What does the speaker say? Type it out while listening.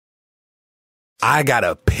I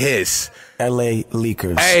gotta piss. LA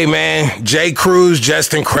Leakers. Hey man, J. Cruz,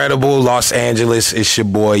 just incredible. Los Angeles, it's your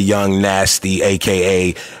boy Young Nasty,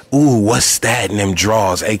 aka ooh, what's that in them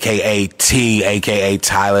draws? Aka T, aka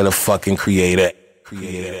Tyler the fucking Creator.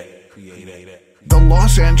 The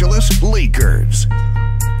Los Angeles Leakers.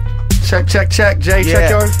 Check. Jay, check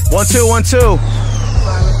yours. 1 2 1 2.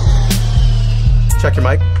 Check your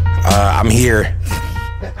mic. I'm here.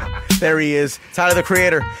 There he is, Tyler the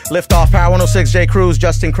Creator. Lift off, Power 106, J. Cruz,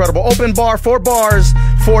 just incredible. Open bar, 4 bars,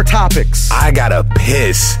 4 topics. I gotta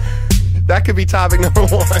piss. That could be topic number 1.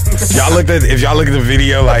 If y'all look at the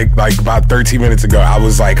video like about 13 minutes ago, I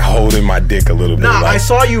was like holding my dick a little bit. Nah, like, I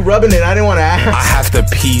saw you rubbing it. I didn't want to ask. I have to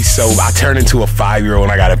pee, so I turn into a 5-year-old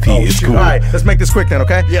and I gotta pee. It's cool. All right, let's make this quick then,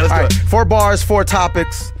 okay? Yeah, let's do it. 4 bars, 4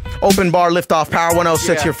 topics. Open bar, lift off, Power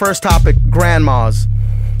 106. Yeah. Your first topic, grandmas.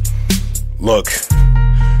 Look,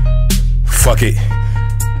 fuck it.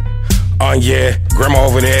 Yeah, grandma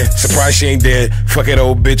over there, surprised she ain't dead. Fuck it,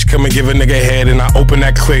 old bitch, come and give a nigga a head. And I open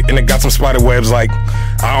that clip and it got some spider webs like,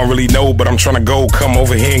 I don't really know, but I'm trying to go. Come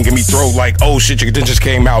over here and give me throat like, oh shit, your just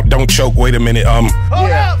came out. Don't choke, wait a minute, Yeah,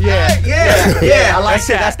 I like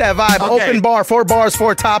that. That's that vibe. Okay. Open bar, 4 bars,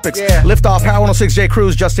 4 topics. Yeah. Lift off, Power 106, J.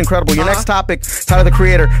 Cruz, just incredible. Your next topic, Tyler the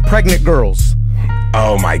Creator, pregnant girls.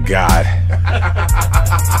 Oh my God.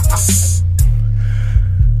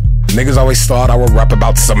 Niggas always thought I would rap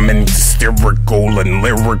about something hysterical and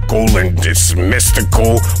lyrical and just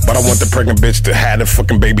mystical. But I want the pregnant bitch to have the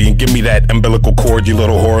fucking baby and give me that umbilical cord, you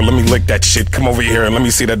little whore. Let me lick that shit. Come over here and let me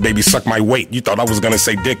see that baby suck my weight. You thought I was gonna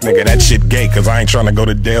say dick, nigga. That shit gay, cause I ain't trying to go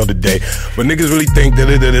to jail today. But niggas really think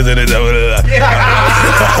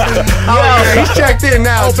He's checked in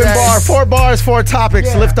now. Open Jay. bar, 4 bars, 4 topics.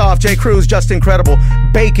 Yeah. Lift off, J. Cruz, just incredible.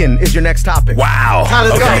 Bacon is your next topic. Wow.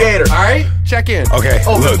 Tyler the Creator. All right, check in. Okay,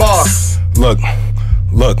 Open bar. Look.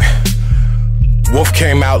 Wolf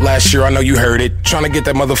came out last year, I know you heard it. Trying to get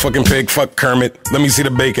that motherfucking pig, fuck Kermit. Let me see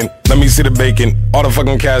the bacon, All the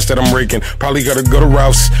fucking cash that I'm raking. Probably gotta go to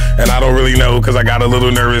Rouse, and I don't really know, cause I got a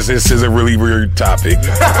little nervous. This is a really weird topic.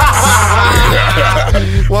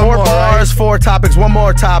 4 bars, 4 topics. One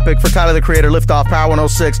more topic for Tyler the Creator. Lift off, Power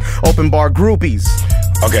 106. Open bar, groupies.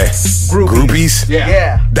 Okay. Groupies?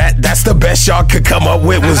 Yeah. That's the best y'all could come up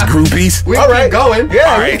with was groupies? We All keep right. going.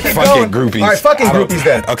 Yeah, All we right, can keep fuck going. it, groupies. All right, fucking I don't- groupies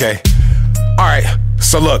then. Okay. All right,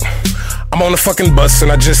 so look, I'm on the fucking bus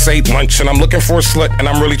and I just ate lunch and I'm looking for a slut and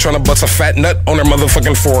I'm really trying to bust a fat nut on her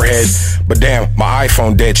motherfucking forehead. But damn, my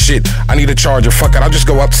iPhone dead. Shit, I need a charger. Fuck it, I'll just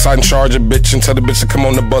go outside and charge a bitch and tell the bitch to come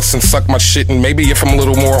on the bus and suck my shit. And maybe if I'm a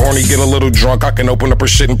little more horny, get a little drunk, I can open up her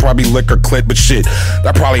shit and probably lick her clit. But shit,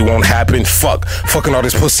 that probably won't happen. Fucking all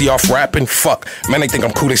this pussy off rapping. Fuck, man, they think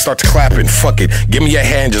I'm cool, they start to clapping. Fuck it, give me a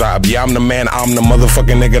hand job. Yeah, I'm the man, I'm the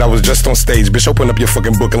motherfucking nigga that was just on stage. Bitch, open up your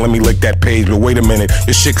fucking book and let me lick that page. But wait a minute,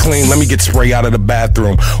 your shit clean, let me get spray out of the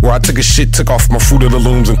bathroom. Where I took a shit, took off my Fruit of the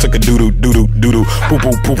Looms and took a doo-doo,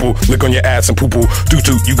 poo-poo, lick on your ass and poo-poo,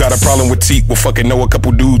 doo-doo. You got a problem with teeth? Well, fucking know a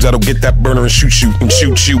couple dudes that'll get that burner and shoot you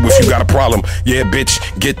if you got a problem. Yeah, bitch,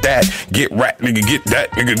 get that, get rat, nigga, get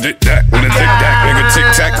that, nigga, get that, with a tic-tac, nigga,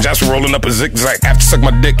 tic-tac, just rolling up a zigzag. After suck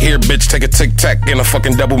my dick here, bitch, take a tic-tac in a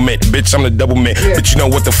fucking double mint, bitch, I'm the double mint. Bitch, you know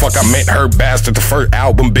what the fuck I meant, her bastard, the first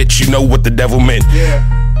album, bitch, you know what the devil meant.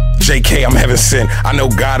 JK, I'm heaven sent. I know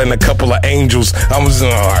God and a couple of angels. I'm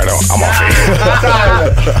off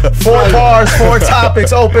here. 4 bars, 4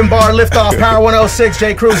 topics. Open bar, lift off, Power 106,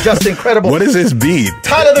 J. Cruz, just incredible. What is this beat?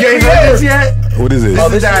 Tyler the You ain't heard Creator. this yet? What is this? Oh,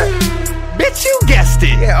 this That. is, Bitch, you guessed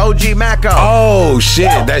it. yeah, OG Macco. Oh shit,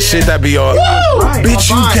 that shit that be on. Right, Bitch,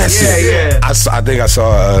 you Vine. guessed it. Yeah. I think I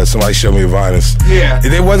saw somebody show me a Vinus. Yeah. It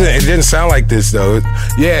didn't sound like this though.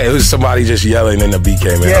 Yeah, it was somebody just yelling and the beat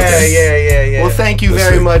came in. Yeah. Well, thank you Let's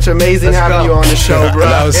very see. much. Amazing Let's having go. you on the show, bro.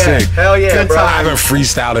 That was sick. Hell yeah, Good bro. time. I haven't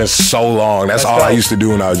freestyled in so long. That's Let's all go. I used to do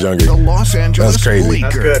when I was younger. The Los Angeles That's crazy. Leakers.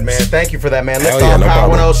 That's good, man. Thank you for that, man. Lift Hell yeah, off, no Power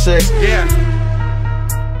problem. 106. Yeah.